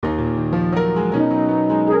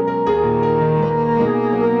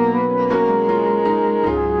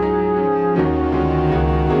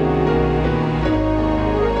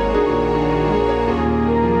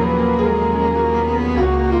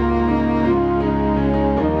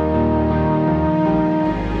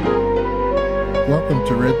Welcome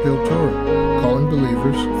to RedPill Torah, calling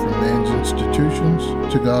believers from man's institutions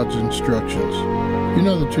to God's instructions. You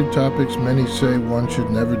know the two topics many say one should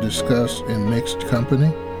never discuss in mixed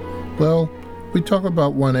company? Well, we talk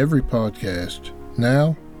about one every podcast.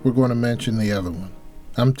 Now, we're going to mention the other one.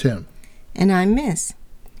 I'm Tim. And I'm Miss.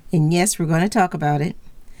 And yes, we're going to talk about it.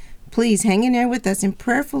 Please hang in there with us and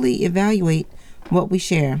prayerfully evaluate what we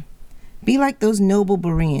share. Be like those noble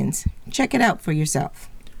Bereans. Check it out for yourself.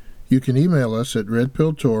 You can email us at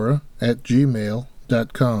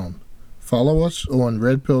redpilltorah@gmail.com. Follow us on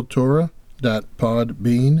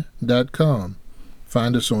redpilltorah.podbean.com.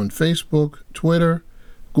 Find us on Facebook, Twitter,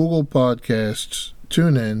 Google Podcasts,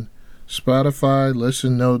 TuneIn, Spotify,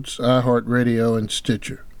 Listen Notes, iHeartRadio, and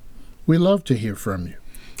Stitcher. We love to hear from you.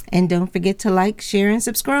 And don't forget to like, share, and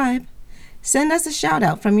subscribe. Send us a shout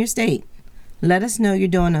out from your state. Let us know you're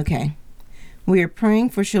doing okay. We are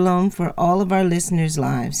praying for shalom for all of our listeners'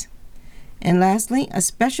 lives. And lastly, a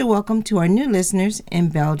special welcome to our new listeners in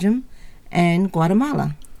Belgium and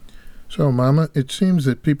Guatemala. So, Mama, it seems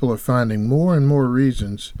that people are finding more and more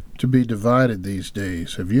reasons to be divided these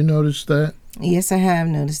days. Have you noticed that? Yes, I have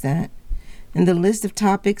noticed that. And the list of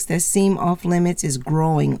topics that seem off limits is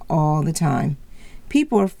growing all the time.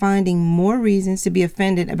 People are finding more reasons to be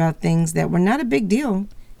offended about things that were not a big deal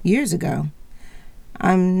years ago.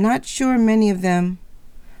 I'm not sure many of them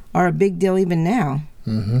are a big deal even now.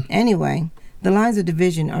 Anyway, the lines of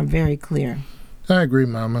division are very clear. I agree,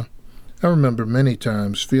 Mama. I remember many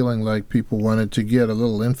times feeling like people wanted to get a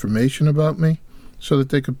little information about me so that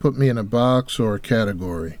they could put me in a box or a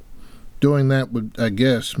category. Doing that would, I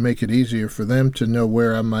guess, make it easier for them to know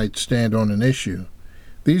where I might stand on an issue.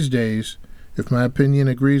 These days, if my opinion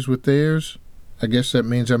agrees with theirs, I guess that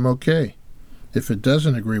means I'm okay. If it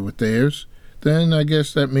doesn't agree with theirs, then I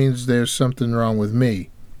guess that means there's something wrong with me,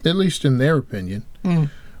 at least in their opinion.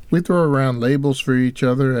 We throw around labels for each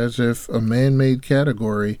other as if a man-made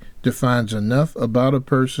category defines enough about a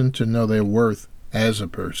person to know their worth as a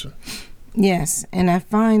person. Yes, and I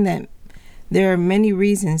find that there are many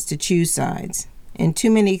reasons to choose sides and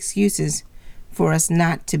too many excuses for us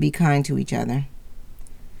not to be kind to each other.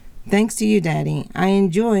 Thanks to you, Daddy, I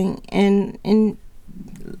enjoy and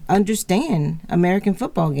understand American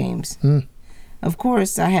football games. Of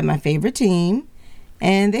course, I have my favorite team,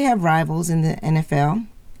 and they have rivals in the NFL.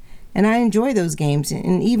 And I enjoy those games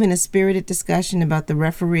and even a spirited discussion about the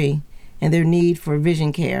referee and their need for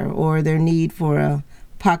vision care or their need for a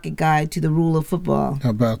pocket guide to the rule of football.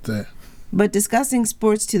 How about that? But discussing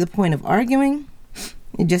sports to the point of arguing,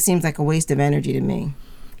 it just seems like a waste of energy to me.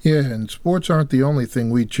 Yeah, and sports aren't the only thing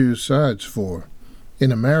we choose sides for.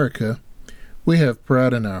 In America, we have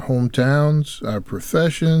pride in our hometowns, our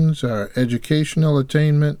professions, our educational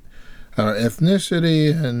attainment, our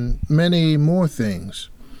ethnicity, and many more things.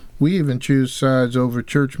 We even choose sides over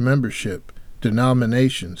church membership,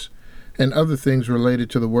 denominations, and other things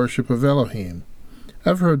related to the worship of Elohim.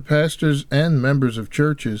 I've heard pastors and members of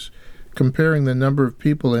churches comparing the number of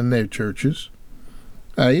people in their churches.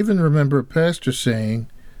 I even remember a pastor saying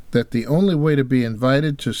that the only way to be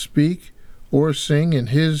invited to speak or sing in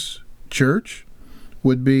his church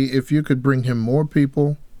would be if you could bring him more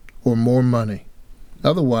people or more money.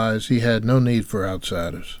 Otherwise, he had no need for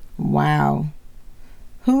outsiders. Wow.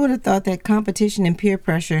 Who would have thought that competition and peer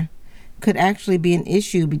pressure could actually be an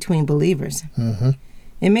issue between believers?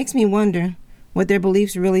 It makes me wonder what their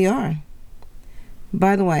beliefs really are.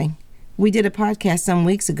 By the way, we did a podcast some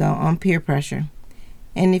weeks ago on peer pressure.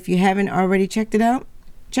 And if you haven't already checked it out,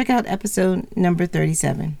 check out episode number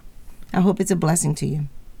 37. I hope it's a blessing to you.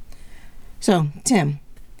 So, Tim,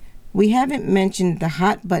 we haven't mentioned the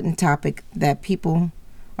hot button topic that people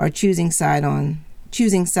are choosing sides on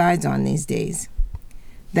these days.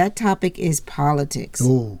 That topic is politics.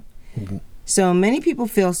 So many people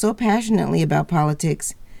feel so passionately about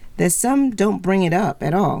politics that some don't bring it up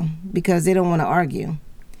at all because they don't want to argue.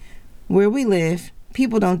 Where we live,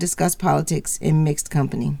 people don't discuss politics in mixed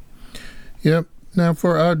company. Yep. Now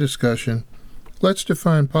for our discussion, let's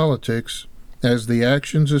define politics as the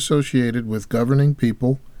actions associated with governing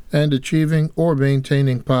people and achieving or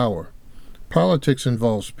maintaining power. Politics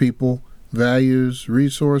involves people, values,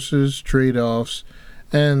 resources, trade-offs,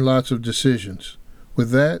 and lots of decisions.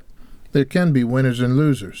 With that, there can be winners and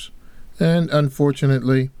losers. And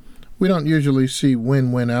unfortunately, we don't usually see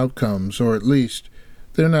win-win outcomes, or at least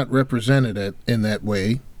they're not represented in that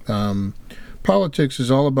way. Politics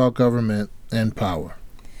is all about government and power.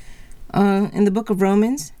 In the book of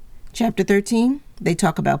Romans, chapter 13, they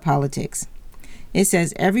talk about politics. It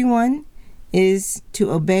says, everyone is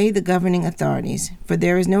to obey the governing authorities, for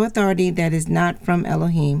there is no authority that is not from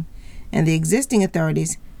Elohim, and the existing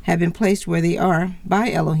authorities have been placed where they are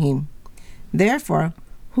by Elohim. Therefore,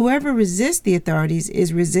 whoever resists the authorities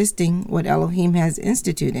is resisting what Elohim has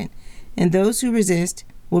instituted, and those who resist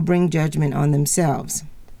will bring judgment on themselves.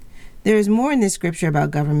 There is more in this scripture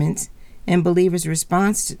about governments and believers'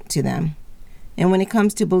 response to them. And when it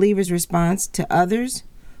comes to believers' response to others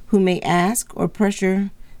who may ask or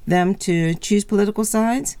pressure them to choose political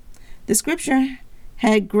sides, the scripture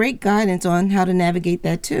had great guidance on how to navigate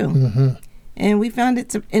that too. Mm-hmm. And we found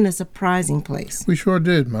it in a surprising place. We sure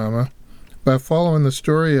did, Mama. By following the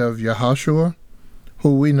story of Yehoshua,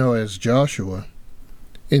 who we know as Joshua,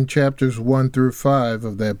 in chapters 1 through 5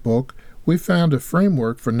 of that book, we found a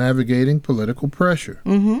framework for navigating political pressure.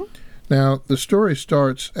 Mm-hmm. Now, the story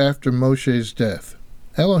starts after Moshe's death.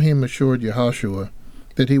 Elohim assured Yehoshua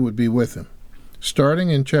that he would be with him. Starting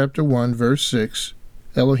in chapter 1, verse 6,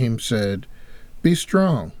 Elohim said, "Be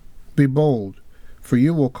strong, be bold, for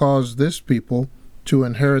you will cause this people to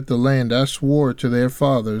inherit the land I swore to their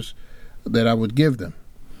fathers that I would give them.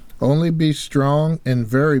 Only be strong and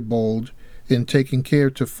very bold in taking care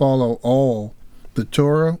to follow all the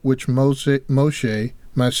Torah which Moshe,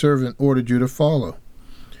 my servant, ordered you to follow.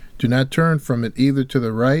 Do not turn from it either to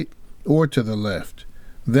the right or to the left.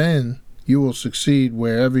 Then you will succeed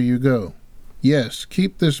wherever you go. Yes,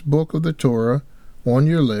 keep this book of the Torah on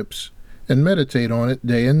your lips and meditate on it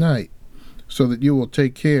day and night, so that you will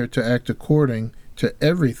take care to act according to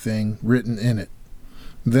everything written in it.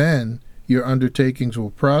 Then your undertakings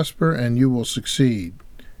will prosper and you will succeed.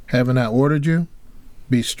 Haven't I ordered you?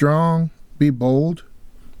 Be strong, be bold.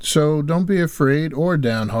 So don't be afraid or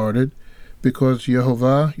downhearted, because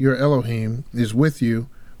Yehovah, your Elohim, is with you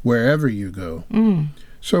wherever you go."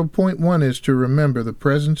 So point 1 is to remember the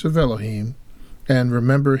presence of Elohim and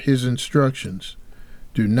remember his instructions.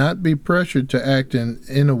 Do not be pressured to act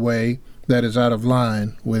in a way that is out of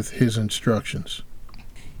line with his instructions.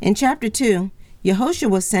 In chapter 2,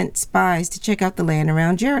 Yehoshua sent spies to check out the land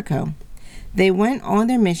around Jericho. They went on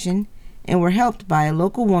their mission and were helped by a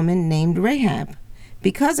local woman named Rahab.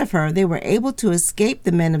 Because of her, they were able to escape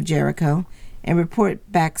the men of Jericho and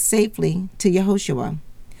report back safely to Yehoshua.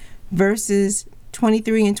 Verses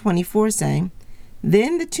 23 and 24 say,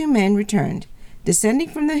 "Then the two men returned. Descending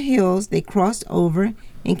from the hills, they crossed over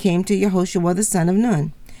and came to Yehoshua the son of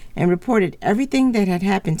Nun, and reported everything that had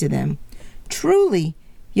happened to them. 'Truly,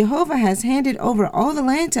 Jehovah has handed over all the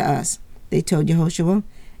land to us,' they told Yehoshua.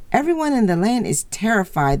 'Everyone in the land is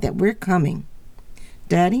terrified that we're coming.'"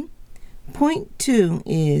 Daddy, point 2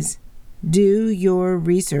 is do your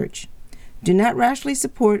research. Do not rashly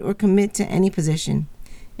support or commit to any position.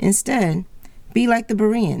 Instead, be like the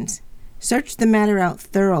Bereans. Search the matter out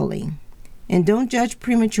thoroughly, and don't judge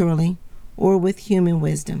prematurely or with human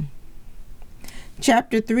wisdom.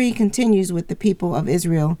 Chapter 3 continues with the people of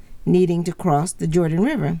Israel needing to cross the Jordan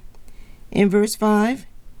River. In verse 5,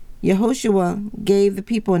 Yehoshua gave the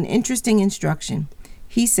people an interesting instruction.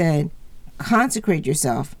 He said, "Consecrate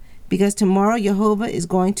yourself, because tomorrow Jehovah is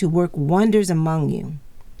going to work wonders among you."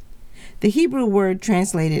 The Hebrew word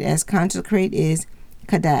translated as consecrate is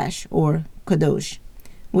kadash or kadosh,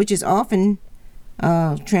 which is often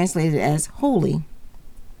translated as holy.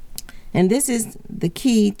 And this is the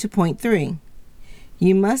key to point 3.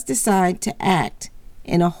 You must decide to act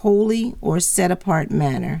in a holy or set-apart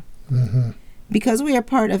manner. Mm-hmm. Because we are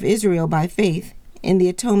part of Israel by faith in the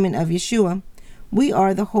atonement of Yeshua, we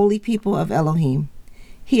are the holy people of Elohim.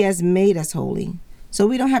 He has made us holy, so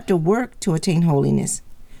we don't have to work to attain holiness.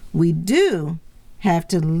 We do have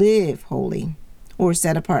to live holy or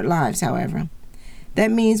set-apart lives, however.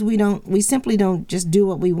 That means we simply don't just do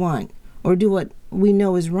what we want or do what we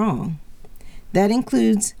know is wrong. That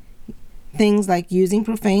includes things like using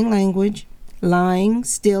profane language, lying,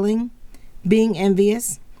 stealing, being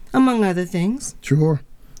envious, among other things. Sure.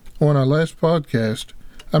 On our last podcast,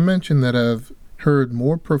 I mentioned that I've heard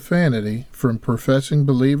more profanity from professing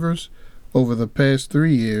believers over the past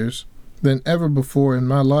 3 years than ever before in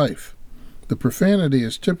my life. The profanity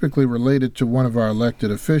is typically related to one of our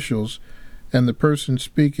elected officials and the person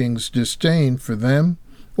speaking's disdain for them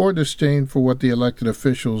or disdain for what the elected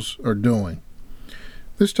officials are doing.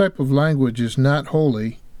 This type of language is not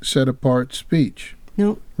holy, set-apart speech.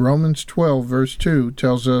 Nope. Romans 12, verse 2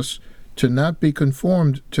 tells us to not be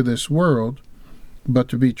conformed to this world, but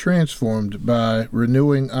to be transformed by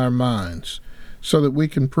renewing our minds, so that we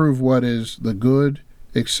can prove what is the good,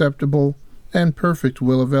 acceptable, and perfect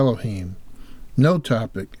will of Elohim. No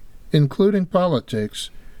topic, including politics,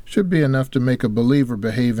 should be enough to make a believer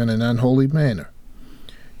behave in an unholy manner.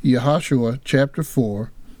 Yehoshua chapter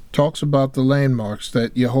 4 talks about the landmarks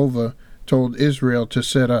that Jehovah told Israel to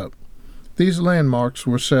set up. These landmarks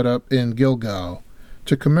were set up in Gilgal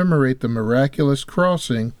to commemorate the miraculous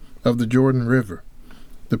crossing of the Jordan River.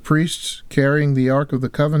 The priests carrying the Ark of the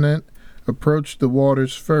Covenant approached the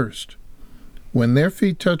waters first. When their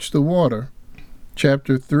feet touched the water,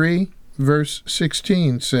 chapter 3, verse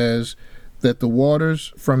 16 says that the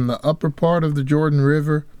waters from the upper part of the Jordan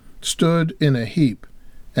River stood in a heap,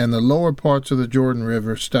 and the lower parts of the Jordan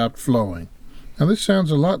River stopped flowing. Now, this sounds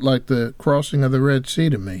a lot like the crossing of the Red Sea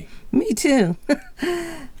to me. Me too.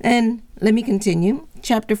 And let me continue.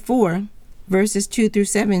 Chapter 4, verses 2 through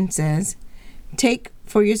 7 says, "Take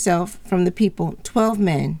for yourself from the people 12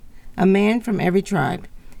 men, a man from every tribe,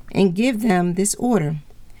 and give them this order.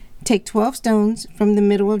 Take 12 stones from the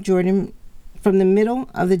middle of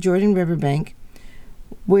the Jordan River bank,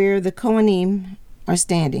 where the Kohanim are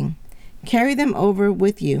standing. Carry them over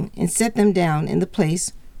with you and set them down in the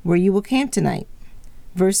place where you will camp tonight."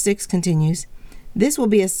 Verse 6 continues, "This will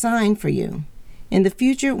be a sign for you. In the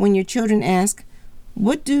future, when your children ask,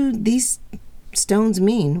 'What do these stones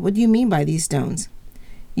mean? What do you mean by these stones?'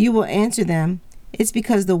 you will answer them, 'It's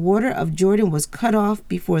because the water of Jordan was cut off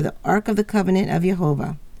before the Ark of the Covenant of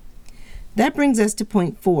Jehovah.'" That brings us to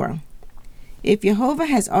point 4. If Jehovah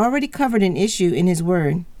has already covered an issue in his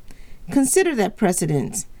word, consider that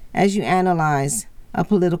precedence as you analyze a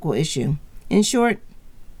political issue. In short,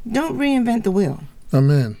 don't reinvent the wheel.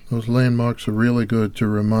 Amen. Those landmarks are really good to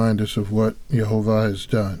remind us of what Jehovah has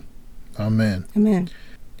done. Amen. Amen.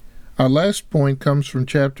 Our last point comes from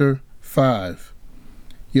chapter 5.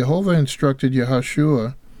 Jehovah instructed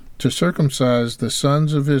Yahushua to circumcise the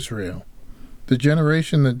sons of Israel. The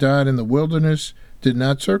generation that died in the wilderness did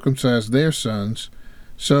not circumcise their sons,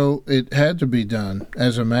 so it had to be done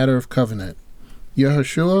as a matter of covenant.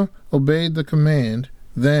 Yahushua obeyed the command.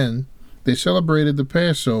 Then they celebrated the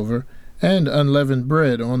Passover and unleavened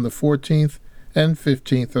bread on the 14th and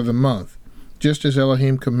 15th of the month, just as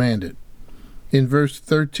Elohim commanded. In verse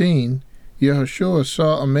 13, Yahushua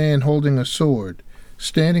saw a man holding a sword,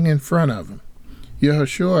 standing in front of him.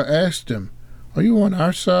 Yahushua asked him, "Are you on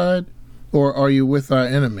our side, or are you with our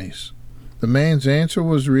enemies?" The man's answer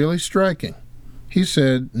was really striking. He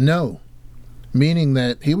said, "No," meaning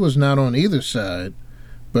that he was not on either side,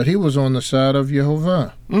 but he was on the side of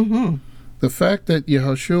Jehovah. The fact that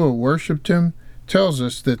Yahushua worshipped him tells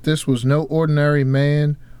us that this was no ordinary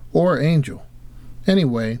man or angel.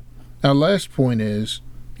 Anyway, our last point is,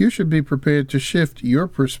 you should be prepared to shift your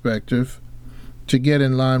perspective to get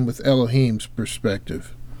in line with Elohim's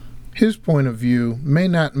perspective. His point of view may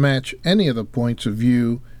not match any of the points of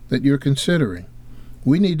view that you're considering.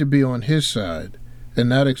 We need to be on his side and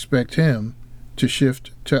not expect him to shift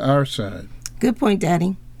to our side. Good point,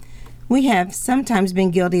 Daddy. We have sometimes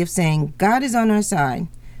been guilty of saying God is on our side,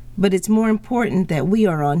 but it's more important that we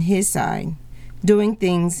are on his side, doing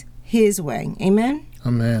things his way. Amen?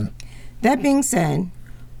 Amen. That being said,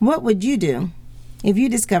 what would you do if you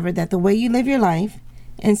discovered that the way you live your life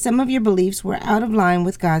and some of your beliefs were out of line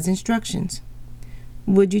with God's instructions?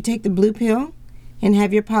 Would you take the blue pill and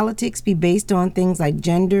have your politics be based on things like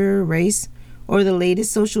gender, race, or the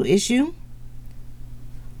latest social issue?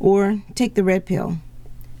 Or take the red pill?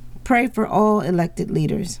 Pray for all elected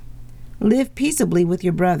leaders. Live peaceably with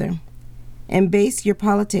your brother, and base your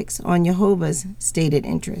politics on Jehovah's stated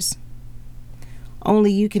interests.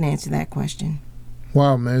 Only you can answer that question.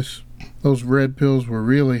 Wow, miss. Those red pills were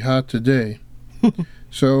really hot today.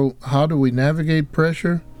 So, how do we navigate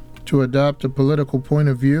pressure to adopt a political point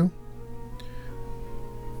of view?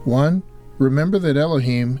 1. Remember that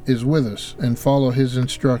Elohim is with us and follow his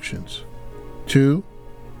instructions. 2.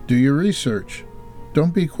 Do your research.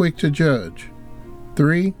 Don't be quick to judge.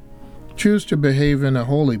 3. Choose to behave in a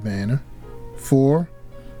holy manner. 4.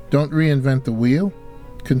 Don't reinvent the wheel.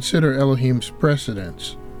 Consider Elohim's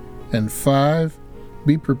precedents. And 5.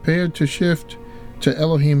 Be prepared to shift to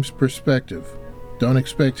Elohim's perspective. Don't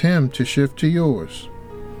expect him to shift to yours.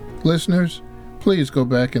 Listeners, please go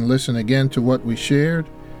back and listen again to what we shared.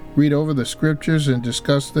 Read over the scriptures and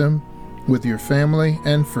discuss them with your family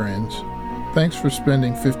and friends. Thanks for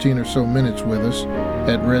spending 15 or so minutes with us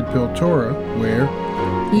at RedPill Torah, where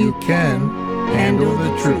you can handle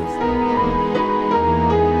the truth.